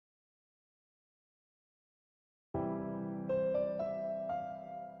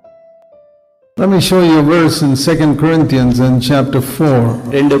Let me show you a verse in 2 Corinthians in chapter 4.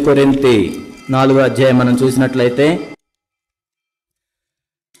 2 కొరింథీ 4వ అధ్యాయం మనం చూసినట్లయితే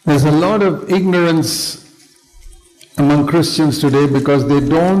There's a lot of ignorance among Christians today because they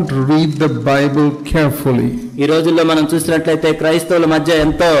don't read the Bible carefully. ఈ రోజుల్లో మనం చూసినట్లయితే క్రైస్తవుల మధ్య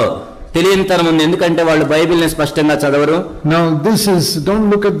ఎంతో తెలియనితనం ఉంది, ఎందుకంటే వాళ్ళు బైబిల్ని స్పష్టంగా చదవరు. Now this is, don't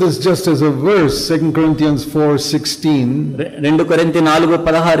look at this just as a verse, 2 Corinthians 4:16. 2 కొరింథీ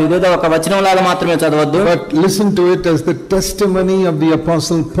 4:16 ఇదేదో ఒక వచనంలాగా మాత్రమే చదవద్దు. But listen to it as the testimony of the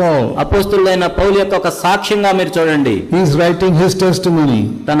apostle Paul. అపోస్తలుడైన పౌలు యొక్క ఒక సాక్ష్యంగా మీరు చూడండి. He is writing his testimony.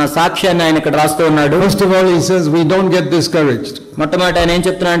 తన సాక్ష్యాన్ని ఆయన ఇక్కడ రాస్తూ ఉన్నాడు. First of all he says we don't get discouraged. మొట్టమొదట ఆయన ఏం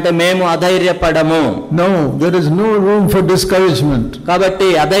చెప్తున్నా అంటే మేము అధైర్యపడము. No, there is no room for discouragement. కాబట్టి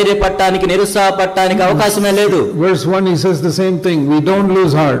అధైర్యపడటానికి, నిరుత్సాహపడటానికి అవకాశమే లేదు. Verse 1 he says the same thing, we don't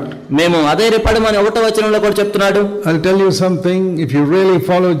lose heart. మేము అధైర్యపడమని 1వ వచనంలో కూడా చెప్తున్నాడు. I'll tell you something, if you really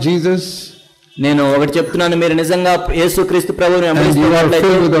follow Jesus, నేను ఒకటి చెప్తున్నాను, మీరు నిజంగా యేసుక్రీస్తు ప్రభువుని and you are వెంబడిస్తున్నట్లయితే,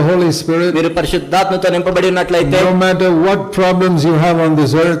 filled with the Holy Spirit, మీరు పరిశుద్ధాత్మతో నింపబడి ఉన్నట్లయితే, no matter what problems you have on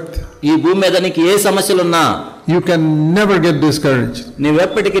this earth, ఈ భూమి మీద నీకు ఏ సమస్యలున్నా you can never get discouraged.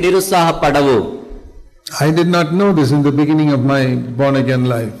 నీవెప్పటికీ నిరుత్సాహపడవు. I did not know this in the beginning of my born again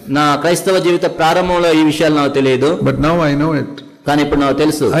life, నా క్రైస్తవ జీవిత ప్రారంభంలో ఈ విషయాలు నాకు తెలియదు, but now I know it. కానీ ఇప్పుడు నాకు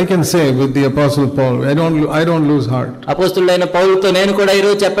తెలుసు. I can say with the apostle Paul, I don't lose heart. అపోస్తలుడైన పౌలుతో నేను కూడా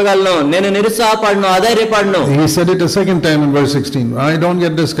ఈరోజు చెప్పగలను, నేను నిరుత్సాహపడను, అధైర్యపడను. He said it a second time in verse 16, I don't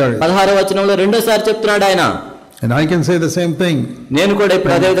get discouraged. 16వ వచనంలో రెండోసారి చెప్తున్నాడు ఆయన. And I can say the same thing. నేను కూడా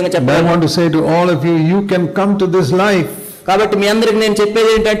ఇప్పుడు అదే విధంగా I చెప్పాను. want to say to all of you, you can come to this life కాబట్టి మీ అందరికి నేను చెప్పేది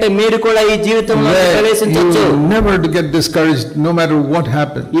ఏంటంటే, మీరు కూడా ఈ జీవితంలో where ప్రవేశించవచ్చు. you never to get discouraged no matter what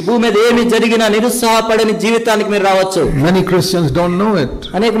happens. ఈ భూమి మీద ఏమి జరిగినా నిరుత్సాహపడని జీవితానికి మీరు రావచ్చు. Many Christians don't know it.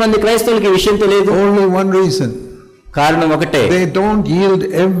 అనేక మంది క్రైస్తవులకి ఈ విషయం తెలియదు. Only one reason. కారణం ఒకటే, They don't yield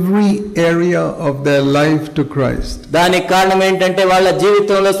every area of their life to Christ. దానికి కారణం ఏంటంటే వాళ్ళ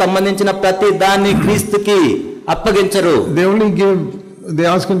జీవితంలో సంబంధించిన ప్రతి దాన్ని క్రీస్తుకి అప్పగించరు. They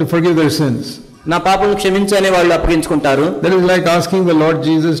ask him to forgive their sins. నా పాపలను క్షమించని వాళ్ళు అప్పగించుకుంటారు. That is like asking the Lord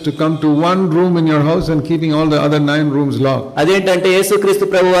Jesus to come to one room in your house and keeping all the other 9 rooms locked. అదేంటంటే యేసుక్రీస్తు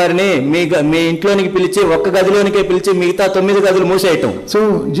ప్రభువారిని మీ ఇంట్లోనికి పిలిచి ఒక్క గదిలోనికే పిలిచి మిగతా 9 గదులు మూసేయటం. So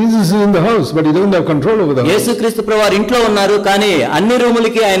Jesus is in the house but he doesn't have control over the house. యేసుక్రీస్తు ప్రభువారు ఇంట్లో ఉన్నారు, కానీ అన్ని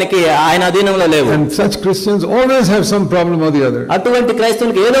రూములకి ఆయన అధీనంలో లేవు. And such Christians always have some problem or the other. అటువంటి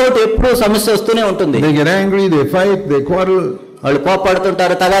క్రైస్తవులకు ఏదో ఒకటి ఎప్పుడూ సమస్య వస్తూనే ఉంటుంది. They get angry, they fight, they quarrel. వాళ్ళు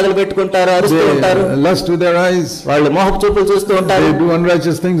కోపడుతుంటారు, తగాదులు పెట్టుకుంటారు, అరుస్తూ ఉంటారు. They lust with their eyes. వాళ్ళు మోహపు చూపులు చూస్తూ ఉంటారు. They do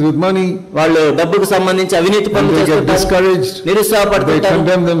unrighteous things with money. వాళ్ళు డబ్బుకు సంబంధించి అవినీతి పనులు చేస్తుంటారు. They get discouraged. నిరుత్సాహపడుతుంటారు. They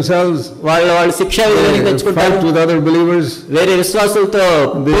condemn themselves. వాళ్ళు శిక్షా విధిని తెచ్చుకుంటారు. Fight with other believers. వేరే విశ్వాసులతో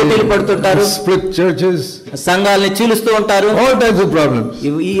పోటీలు పడుతుంటారు. Split churches. సంఘాలని చీలుస్తూ ఉంటారు. All types of problems.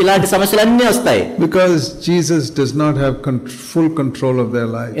 ఇలాంటి సమస్యలు అన్నీ వస్తాయి. Because Jesus does not have full control of their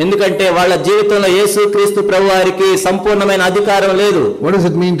life. ఎందుకంటే వాళ్ళ జీవితంలో యేసుక్రీస్తు ప్రభువారికి సంపూర్ణమైన అధికారం లేదు. What does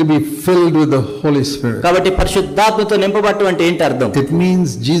it mean to be filled with the Holy Spirit? కాబట్టి పరిశుద్ధాత్మతో నింపబడటం అంటే ఏంటి అర్థం? It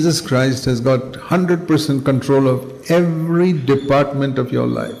means Jesus Christ has got 100% control of every department of your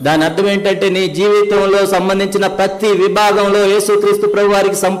life. దాని అర్థం ఏంటంటే నీ జీవితంలో సంబంధించిన ప్రతి విభాగంలో యేసుక్రీస్తు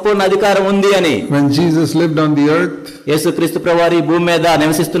ప్రభువారికి సంపూర్ణ అధికారం ఉంది అని. When Jesus lived on the earth, యేసుక్రీస్తు ప్రభువారు ఈ భూమి మీద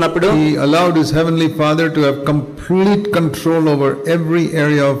నివసిస్తున్నప్పుడు, he allowed his heavenly Father to have complete control over every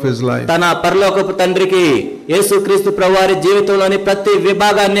area of his life. తన పరలోకపు తండ్రికి యేసుక్రీస్తు ప్రభువారి జీవితంలోని ప్రతి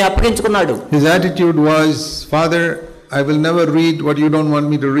విభాగాన్ని అప్పగించుకున్నాడు. His attitude was, Father, I will never read what you don't want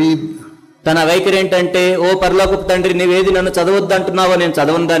me to read. తన వైఖరి ఏంటంటే, ఓ పరలోకపు తండ్రి, నీవేది నన్ను చదవద్దంటున్నావో నేను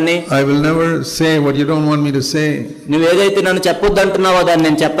చదవను దాన్ని. I will never say what you don't want me to say. నువ్వేదైతే నన్ను చెప్పొద్దంటున్నావో దాన్ని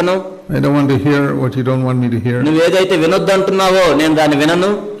నేను చెప్పను. I don't want to hear what you don't want me to hear. నువ్వేదైతే వినొద్దంటున్నావో నేను దాన్ని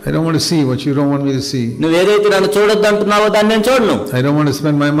వినను. I don't want to see what you don't want me to see. నువ్వేదైతే నన్ను చూడొద్దంటున్నావో దాన్ని నేను చూడను. I don't want to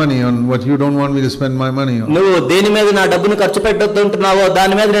spend my money on what you don't want me to spend my money on. నువ్వు దేని మీద నా డబ్బును ఖర్చు పెట్టొద్దంటున్నావో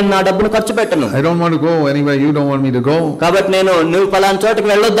దాని మీద నేను నా డబ్బును ఖర్చు పెట్టను. I don't want to go anywhere you don't want me to go. కాబట్టి నువ్వు పలానా చోటకి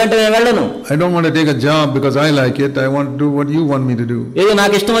వెళ్ళొద్దంటే నేను వెళ్ళను. I don't want to take a job because I like it. I want to do what you want me to do. ఏదో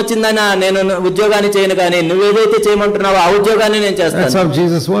నాకు ఇష్టం వచ్చిందని నేను ఉద్యోగాన్ని చేయను, కానీ నువ్వేదైతే చేయమంటున్నావో ఆ ఉద్యోగాన్ని నేను చేస్తాను. That's how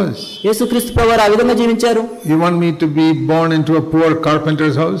Jesus was. యేసుక్రీస్తు ప్రభువారు ఆ విధంగా జీవించారు. You want me to be born into a poor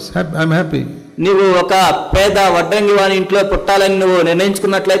carpenter's house? I'm happy. నువ్వు ఒక పేద వడ్రంగి వాని ఇంట్లో పుట్టాలని నువ్వు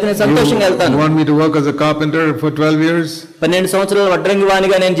నిర్ణయించుకున్నట్లయితే నేను సంతోషంగా వెళ్తాను. You want me to work as a carpenter for 12 years? 12 సంవత్సరాలు వడ్రంగి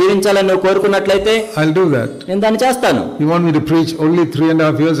వానిగా నేను జీవించాలని నువ్వు కోరుకున్నట్లయితే I'll do that. నేను దాన్ని చేస్తాను. You want me to preach only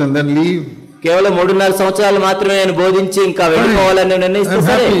 3.5 years and then leave? కేవలం 3.5 సంవత్సరాలు మాత్రమే నేను బోధించి ఇంకా వెళ్ళిపోవాలని నిర్ణయిస్తే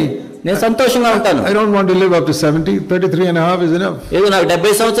సరే, నేను సంతోషంగా ఉంటాను. I don't want to live up to 70. 33 and a half is enough. ఏదో నాకు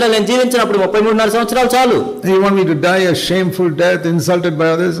 70 సంవత్సరాలు నేను జీవించినప్పుడు 33.5 సంవత్సరాలు చాలు. You want me to die a shameful death, insulted by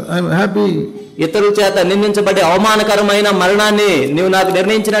others? I'm happy. ఇతరుల చేత నిందించబడే అవమానకరమైన మరణాన్ని నీవు నాకు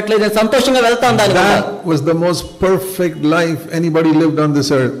నిర్ణయించినట్లయితే నేను సంతోషంగా వెళ్తాను. That was the most perfect life anybody lived on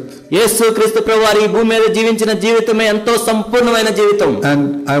this earth. యేసు క్రీస్తు ప్రభువారు ఈ భూమి మీద జీవించిన జీవితమే ఎంతో సంపూర్ణమైన జీవితం. And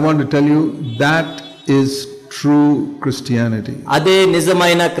I want to tell you that is true Christianity. అదే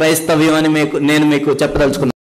నిజమైన క్రైస్తవ్యం అని నేను మీకు చెప్పదలుచుకున్నాను.